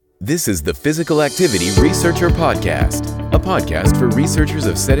This is the Physical Activity Researcher Podcast, a podcast for researchers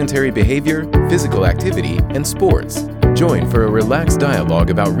of sedentary behavior, physical activity, and sports. Join for a relaxed dialogue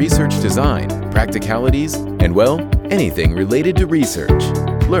about research design, practicalities, and, well, anything related to research.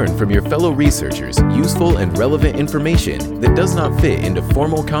 Learn from your fellow researchers useful and relevant information that does not fit into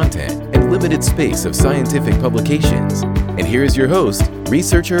formal content and limited space of scientific publications. And here is your host,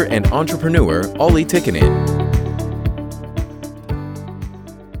 researcher and entrepreneur Olli Tikkanen.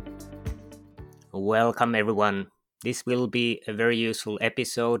 Welcome everyone. This will be a very useful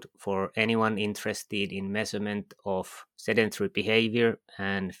episode for anyone interested in measurement of sedentary behavior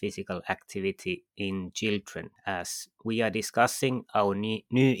and physical activity in children, as we are discussing our new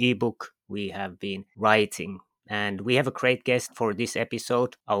ebook we have been writing. And we have a great guest for this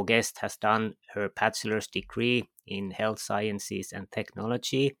episode. Our guest has done her bachelor's degree in health sciences and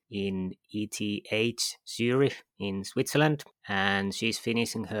technology in ETH Zurich in Switzerland, and she's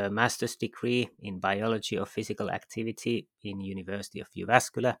finishing her master's degree in biology of physical activity in University of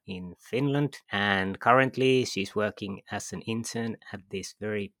Jyväskylä in Finland. And currently she's working as an intern at this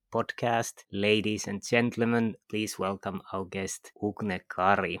very podcast. Ladies and gentlemen, please welcome our guest Ugne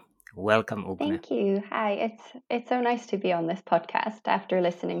Kari. Welcome, Ugne. Thank you. Hi, it's so nice to be on this podcast after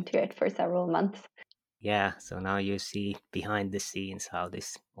listening to it for several months. Yeah, so now you see behind the scenes how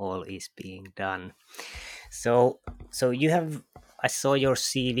this all is being done. So you have, I saw your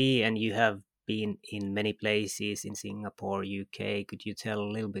CV and you have been in many places in Singapore, UK. Could you tell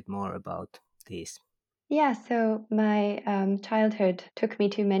a little bit more about this? Yeah, so my childhood took me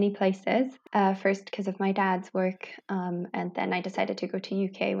to many places, first because of my dad's work, and then I decided to go to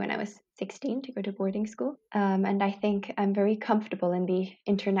UK when I was 16 to go to boarding school. And I think I'm very comfortable in the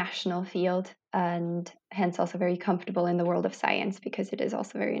international field and hence also very comfortable in the world of science because it is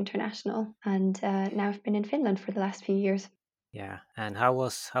also very international. And now I've been in Finland for the last few years. Yeah, and how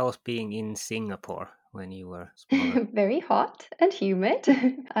was being in Singapore when you were smaller? Very hot and humid,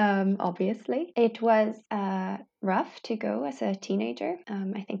 obviously. It was rough to go as a teenager.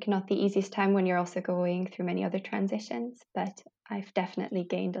 I think not the easiest time when you're also going through many other transitions, but I've definitely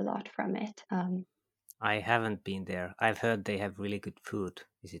gained a lot from it. I haven't been there. I've heard they have really good food.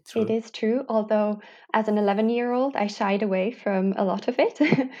 Is it true? It is true, although as an 11-year-old, I shied away from a lot of it.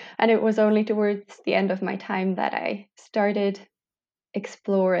 And it was only towards the end of my time that I started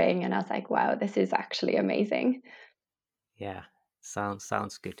exploring and I was like, wow, this is actually amazing. Yeah,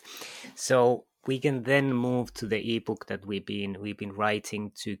 sounds good. So we can then move to the ebook that we've been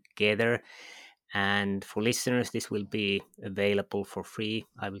writing together. And for listeners, this will be available for free.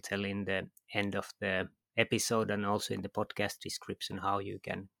 I will tell in the end of the episode and also in the podcast description how you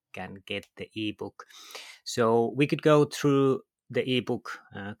can get the ebook. So we could go through the ebook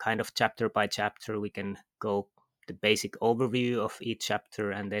kind of chapter by chapter. We can go the basic overview of each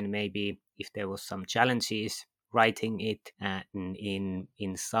chapter, and then maybe if there was some challenges writing it,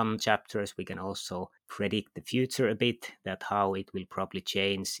 in some chapters we can also predict the future a bit, that how it will probably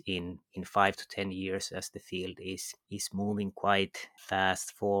change in 5 to 10 years as the field is moving quite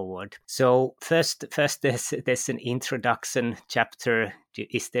fast forward. So first there's an introduction chapter.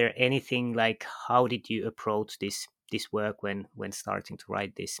 Is there anything like how did you approach this work when starting to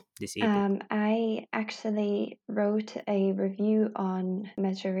write this ebook? I actually wrote a review on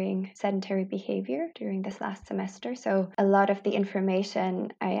measuring sedentary behavior during this last semester. So a lot of the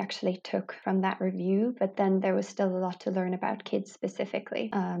information I actually took from that review, but then there was still a lot to learn about kids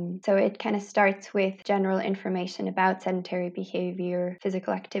specifically. So it kind of starts with general information about sedentary behavior,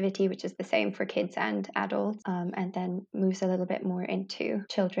 physical activity, which is the same for kids and adults, and then moves a little bit more into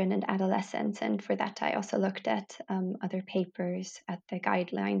children and adolescents. And for that, I also looked at other papers, at the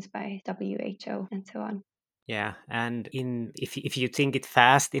guidelines by WHO and so on. Yeah, and if you think it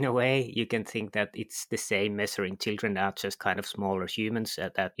fast in a way, you can think that it's the same measuring children are just kind of smaller humans,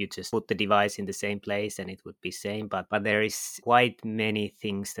 that you just put the device in the same place and it would be same. But there is quite many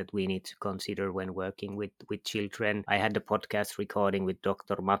things that we need to consider when working with children. I had a podcast recording with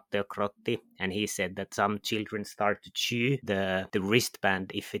Dr. Matteo Crotti, and he said that some children start to chew the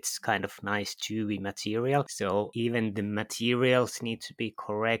wristband if it's kind of nice chewy material. So even the materials need to be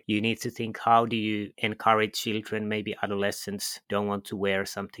correct. You need to think, how do you encourage children, maybe adolescents don't want to wear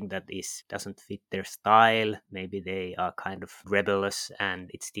something that doesn't fit their style. Maybe they are kind of rebellious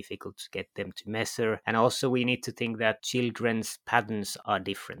and it's difficult to get them to measure. And also we need to think that children's patterns are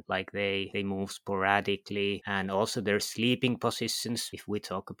different, like they move sporadically, and also their sleeping positions. If we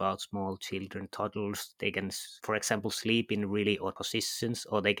talk about small children, toddlers, they can, for example, sleep in really odd positions,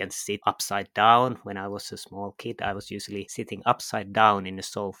 or they can sit upside down. When I was a small kid, I was usually sitting upside down in the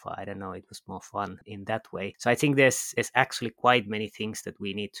sofa. I don't know, it was more fun in that way. way. So I think there's actually quite many things that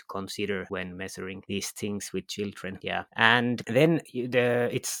we need to consider when measuring these things with children. Yeah, and then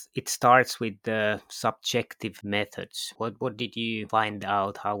it starts with the subjective methods. What did you find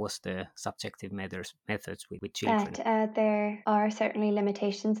out? How was the subjective methods with children? That there are certainly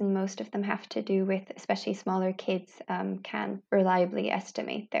limitations, and most of them have to do with, especially smaller kids, can reliably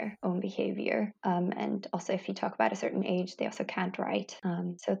estimate their own behavior. And also, if you talk about a certain age, they also can't write.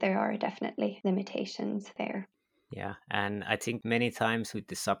 So there are definitely limitations there. Yeah, and I think many times with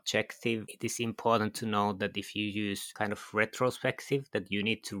the subjective, it is important to know that if you use kind of retrospective, that you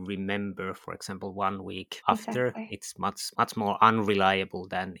need to remember, for example, 1 week after, Exactly. it's much more unreliable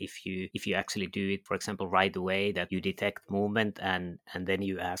than if you actually do it, for example, right away, that you detect movement and then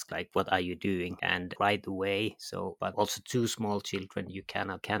you ask like, what are you doing? And right away. So, but also too small children, you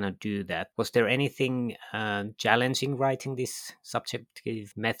cannot do that. Was there anything challenging writing this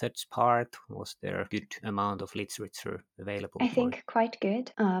subjective methods part? Was there a good amount of literature available I for it? think quite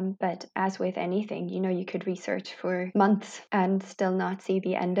good. But as with anything, you could research for months and still not see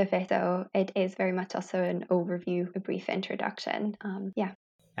the end of it. So it is very much also an overview, a brief introduction. Yeah.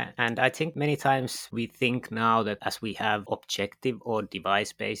 And I think many times we think now that as we have objective or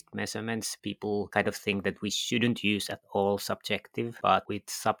device based measurements, people kind of think that we shouldn't use at all subjective. But with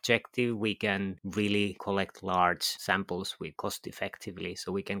subjective, we can really collect large samples with cost effectively.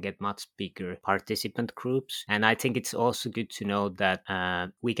 So we can get much bigger participant groups. And I think it's also good to know that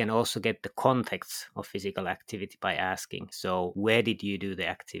we can also get the context of physical activity by asking. So where did you do the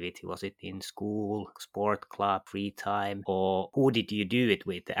activity? Was it in school, sport club, free time, or who did you do it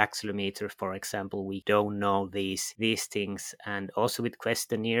with? The accelerometer, for example, we don't know these things. And also with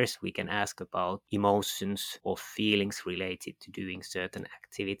questionnaires, we can ask about emotions or feelings related to doing certain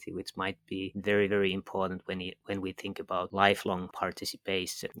activity, which might be very, very important when we think about lifelong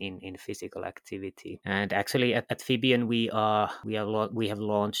participation in physical activity. And actually at Fibion, we have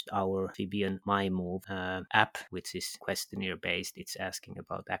launched our Fibion My Move app, which is questionnaire based. It's asking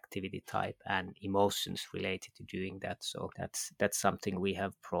about activity type and emotions related to doing that. So that's something we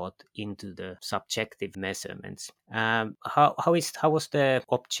have brought into the subjective measurements. How was the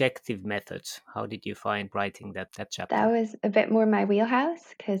objective methods? How did you find writing that chapter? That was a bit more my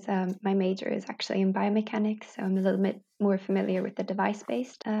wheelhouse because my major is actually in biomechanics, so I'm a little bit more familiar with the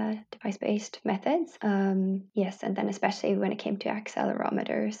device-based methods. Yes, and then especially when it came to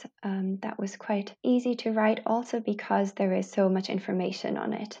accelerometers, that was quite easy to write. Also because there is so much information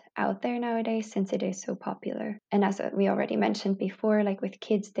on it out there nowadays, since it is so popular. And as we already mentioned before, like with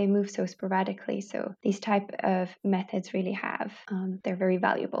kids, they move so sporadically. So these type of methods really they're very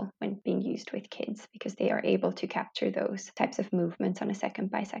valuable when being used with kids because they are able to capture those types of movements on a second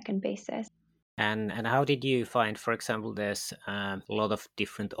by second basis. And how did you find, for example, there's a lot of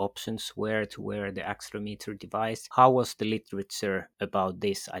different options where to wear the accelerometer device. How was the literature about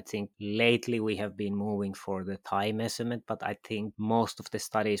this? I think lately we have been moving for the thigh measurement, but I think most of the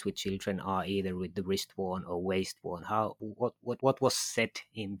studies with children are either with the wrist worn or waist worn. What was said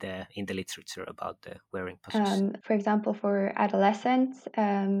in the literature about the wearing position? For example, for adolescents,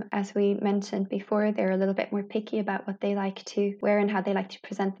 as we mentioned before, they're a little bit more picky about what they like to wear and how they like to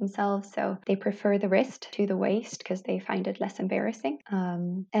present themselves. So they prefer the wrist to the waist because they find it less embarrassing.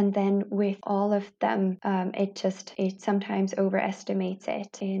 And then with all of them, it sometimes overestimates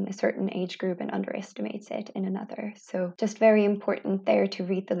it in a certain age group and underestimates it in another. So just very important there to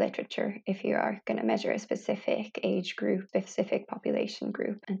read the literature if you are going to measure a specific age group, specific population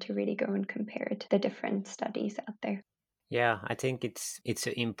group, and to really go and compare it to the different studies out there. Yeah, I think it's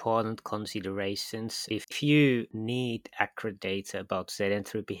an important considerations. If you need accurate data about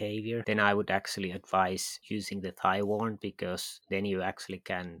sedentary behavior, then I would actually advise using the thigh warn because then you actually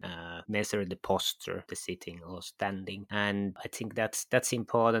can measure the posture, the sitting or standing. And I think that's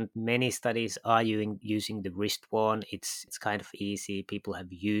important. Many studies are using the wrist warn. It's kind of easy. People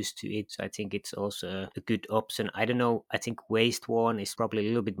have used to it, so I think it's also a good option. I don't know. I think waist warn is probably a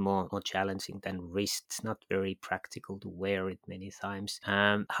little bit more challenging than wrist. It's not very practical to wear it many times.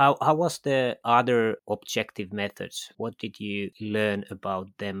 How was the other objective methods? What did you learn about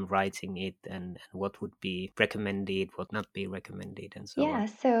them writing it, and what would be recommended, what not be recommended, and so on? Yeah,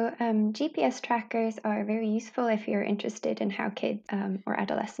 so GPS trackers are very useful if you're interested in how kids or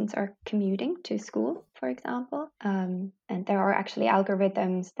adolescents are commuting to school, for example. And there are actually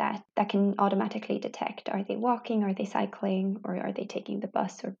algorithms that can automatically detect, are they walking, are they cycling, or are they taking the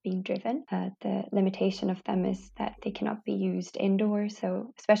bus or being driven. The limitation of them is that they cannot be used indoors,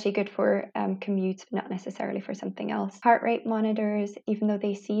 so especially good for commutes, but not necessarily for something else. Heart rate monitors, even though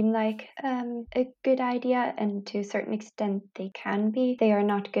they seem like a good idea, and to a certain extent they can be, they are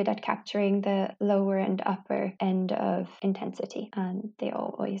not good at capturing the lower and upper end of intensity, and they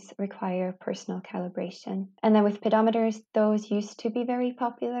always require personal calibration. And then with pedometers, those used to be very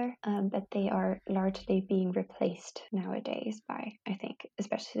popular, but they are largely being replaced nowadays by, I think,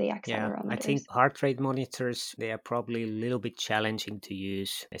 especially accelerometers. I think heart rate monitors, they are probably a little bit challenging to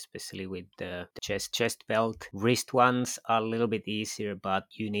use, especially with the chest belt. Wrist ones are a little bit easier, but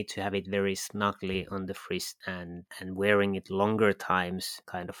you need to have it very snugly on the wrist, and wearing it longer times,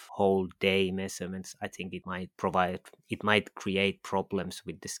 kind of whole day measurements, I think it might create problems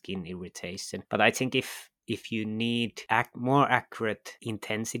with the skin irritation. But I think if you need more accurate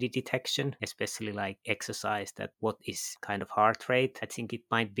intensity detection, especially like exercise, that what is kind of heart rate, I think it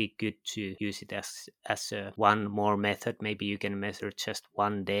might be good to use it as a one more method. Maybe you can measure just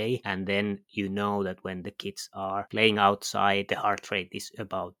one day, and then you know that when the kids are playing outside, the heart rate is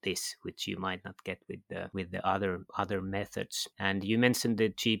about this, which you might not get with the other methods. And you mentioned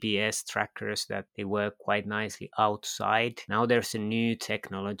the GPS trackers, that they work quite nicely outside. Now there's a new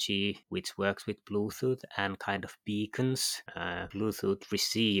technology which works with Bluetooth and kind of beacons, Bluetooth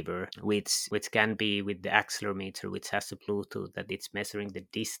receiver, which can be with the accelerometer, which has a Bluetooth, that it's measuring the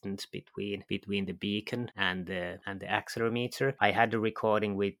distance between the beacon and the accelerometer. I had a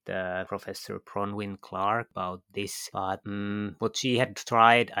recording with Professor Bronwyn Clark about this, but what she had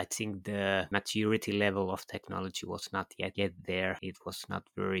tried, I think the maturity level of technology was not yet there. It was not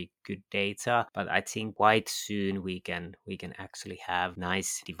very good data, but I think quite soon we can actually have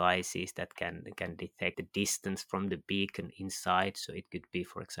nice devices that can detect the distance from the beacon inside. So it could be,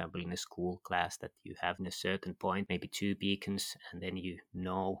 for example, in a school class, that you have in a certain point maybe 2 beacons, and then you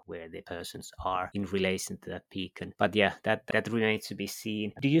know where the persons are in relation to that beacon. But yeah, that remains to be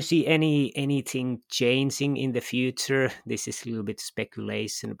seen. Do you see anything changing in the future? This is a little bit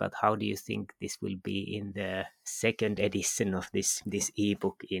speculation, but how do you think this will be in the second edition of this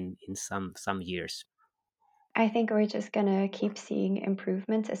ebook in some years? I think we're just going to keep seeing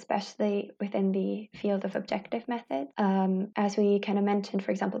improvements, especially within the field of objective method. As we kind of mentioned,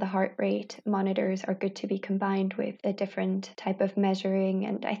 for example, the heart rate monitors are good to be combined with a different type of measuring.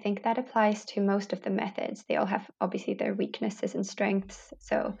 And I think that applies to most of the methods. They all have obviously their weaknesses and strengths.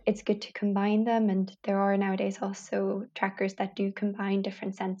 So it's good to combine them. And there are nowadays also trackers that do combine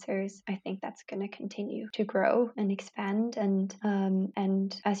different sensors. I think that's going to continue to grow and expand.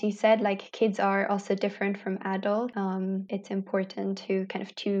 And as you said, like, kids are also different from adult. It's important to kind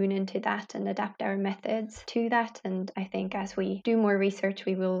of tune into that and adapt our methods to that. And I think as we do more research,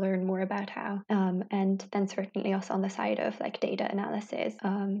 we will learn more about how. And then certainly also on the side of like data analysis,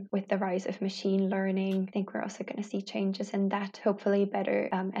 with the rise of machine learning, I think we're also going to see changes in that. Hopefully better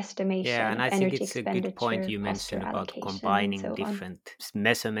estimation. Yeah, and I of think energy it's a good point expenditure, you posture mentioned about allocation, and combining so on. different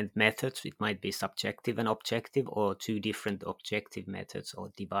measurement methods. It might be subjective and objective, or 2 different objective methods,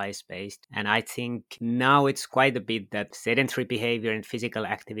 or device based. And I think now it's quite a bit that sedentary behavior and physical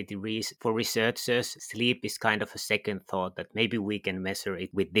activity for researchers, sleep is kind of a second thought, that maybe we can measure it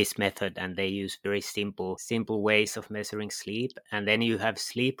with this method, and they use very simple ways of measuring sleep. And then you have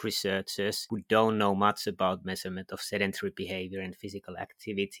sleep researchers who don't know much about measurement of sedentary behavior and physical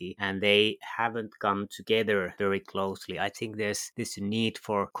activity, and they haven't come together very closely. I think there's this need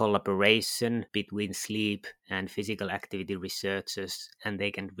for collaboration between sleep and physical activity researchers, and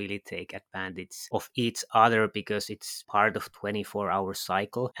they can really take advantage of each other, because it's part of 24-hour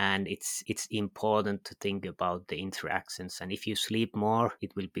cycle, and it's important to think about the interactions. And if you sleep more,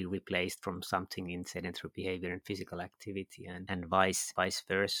 it will be replaced from something in sedentary behavior and physical activity, and vice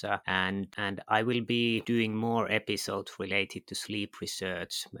versa. And I will be doing more episodes related to sleep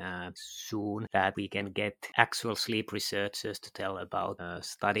research soon, that we can get actual sleep researchers to tell about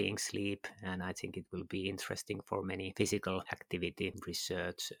studying sleep, and I think it will be interesting for many physical activity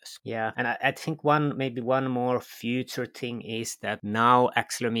researchers. Yeah, and I think maybe one more future thing is that now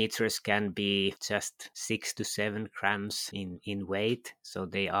accelerometers can be just 6 to 7 grams in weight, so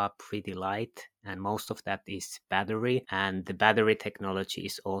they are pretty light. and most of that is battery, and the battery technology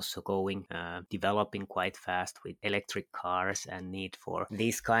is also developing quite fast with electric cars and need for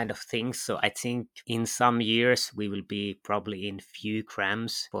these kind of things. So I think in some years we will be probably in few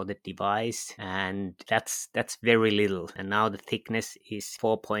grams for the device, and that's very little. And now the thickness is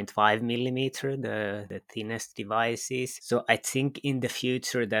 4.5 millimeter, the thinnest devices. So I think in the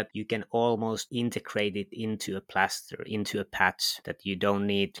future that you can almost integrate it into a plaster, into a patch, that you don't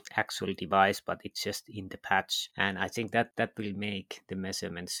need actual device, but it's just in the patch. And I think that will make the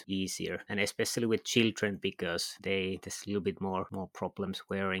measurements easier, and especially with children, because there's a little bit more problems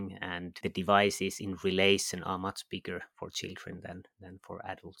wearing, and the devices in relation are much bigger for children than for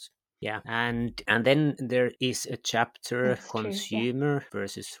adults. Yeah, and then there is a chapter, That's true, yeah. consumer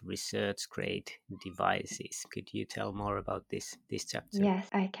versus research grade devices. Could you tell more about this chapter? Yes,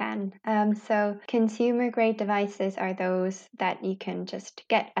 I can. So consumer grade devices are those that you can just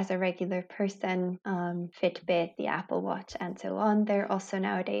get as a regular person, Fitbit, the Apple Watch, and so on. There are also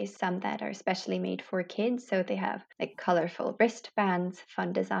nowadays some that are specially made for kids. So they have like colorful wristbands,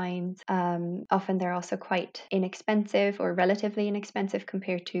 fun designs. Often they're also quite inexpensive or relatively inexpensive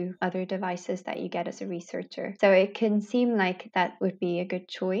compared to other devices that you get as a researcher. So it can seem like that would be a good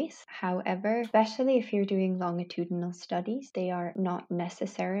choice. However, especially if you're doing longitudinal studies, they are not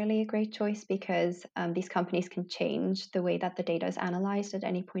necessarily a great choice, because these companies can change the way that the data is analyzed at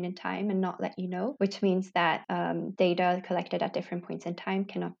any point in time and not let you know, which means that data collected at different points in time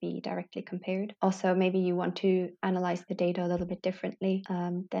cannot be directly compared. Also, maybe you want to analyze the data a little bit differently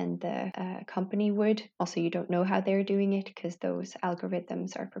than the company would. Also, you don't know how they're doing it because those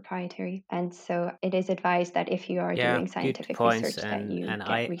algorithms are proprietary. And so it is advised that if you are doing scientific research, that you And get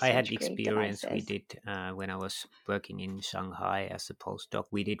I had research grade experience. We devices. did when I was working in Shanghai as a postdoc.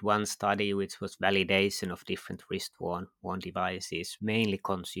 We did one study which was validation of different wrist-worn devices, mainly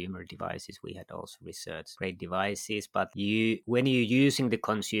consumer devices. We had also research grade devices, but when you're using the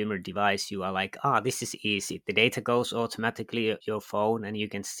consumer device, you are like, this is easy. The data goes automatically at your phone and you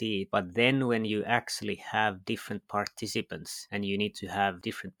can see it. But then when you actually have different participants and you need to have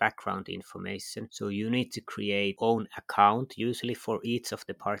different background information, so you need to create own account usually for each of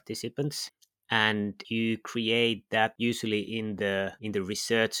the participants, and you create that usually in the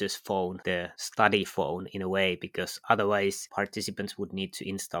researcher's phone, the study phone, in a way, because otherwise participants would need to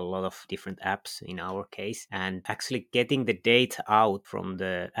install a lot of different apps in our case, and actually getting the data out from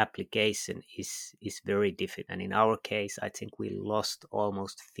the application is very difficult. And in our case, I think we lost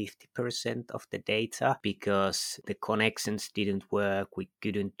almost 50% of the data because the connections didn't work, we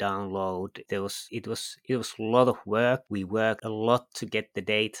couldn't download. It was a lot of work. We worked a lot to get the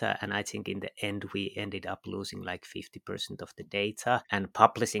data, and I think in the end we ended up losing like 50% of the data. And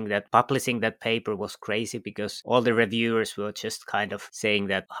publishing that paper was crazy, because all the reviewers were just kind of saying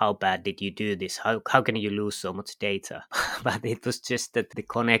that, how bad did you do this, how can you lose so much data? But it was just that the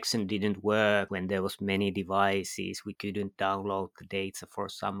connection didn't work when there was many devices. We couldn't download the data for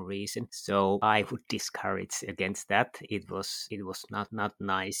some reason, so I would discourage against that. It was not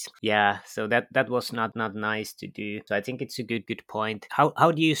nice. Yeah, so that was not nice to do. So I think it's a good point.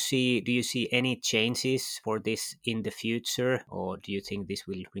 How do you see any changes for this in the future, or do you think this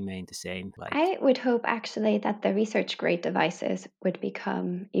will remain the same? I would hope actually that the research grade devices would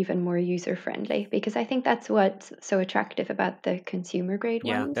become even more user friendly, because I think that's what's so attractive about the consumer grade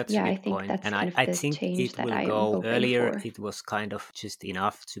ones. That's a I good think point. that's And kind of I the think change it that will I am go hoping earlier. for. It was kind of just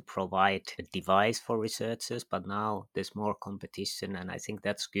enough to provide a device for researchers, but now there's more competition, and I think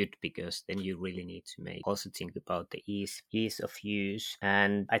that's good, because then you really need to also think about the ease of use.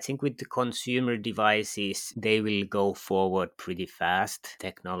 And I think with the consumer devices, they will go forward pretty fast.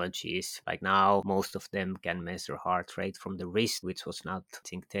 Technologies like now, most of them can measure heart rate from the wrist, which was not, I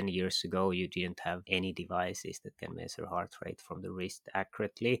think 10 years ago you didn't have any devices that can measure heart rate from the wrist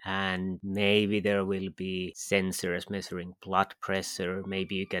accurately. And maybe there will be sensors measuring blood pressure.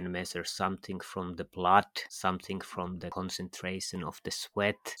 Maybe you can measure something from the blood, something from the concentration of the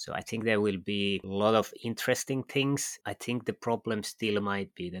sweat. So I think there will be a lot of interesting things. I think the problem still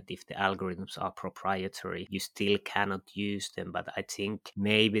might be that if the algorithms are proprietary, you still cannot use them. But I think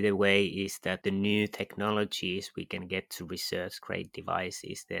maybe the way is that the new technologies we can get to research grade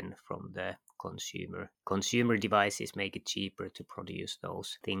devices then from the consumer devices make it cheaper to produce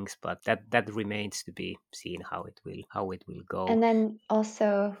those things, but that remains to be seen how it will go. And then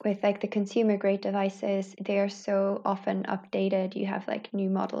also with like the consumer grade devices, they are so often updated. You have like new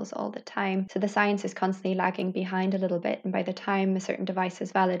models all the time, so the science is constantly lagging behind a little bit, and by the time a certain device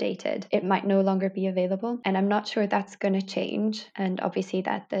is validated, it might no longer be available. And I'm not sure that's going to change, and obviously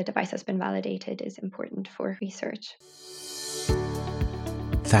that the device has been validated is important for research.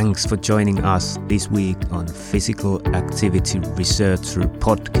 Thanks for joining us this week on Physical Activity Researcher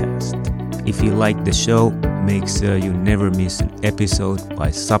Podcast. If you like the show, make sure you never miss an episode by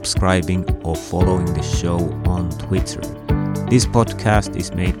subscribing or following the show on Twitter. This podcast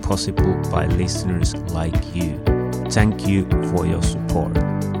is made possible by listeners like you. Thank you for your support.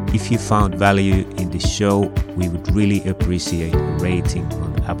 If you found value in the show, we would really appreciate a rating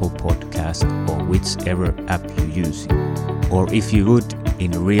on Apple Podcasts or whichever app you're using. Or if you would,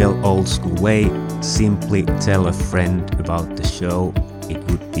 in a real old school way, simply tell a friend about the show. It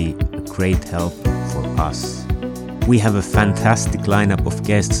would be a great help for us. We have a fantastic lineup of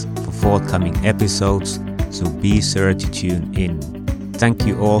guests for forthcoming episodes, so be sure to tune in. Thank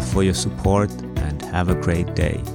you all for your support and have a great day.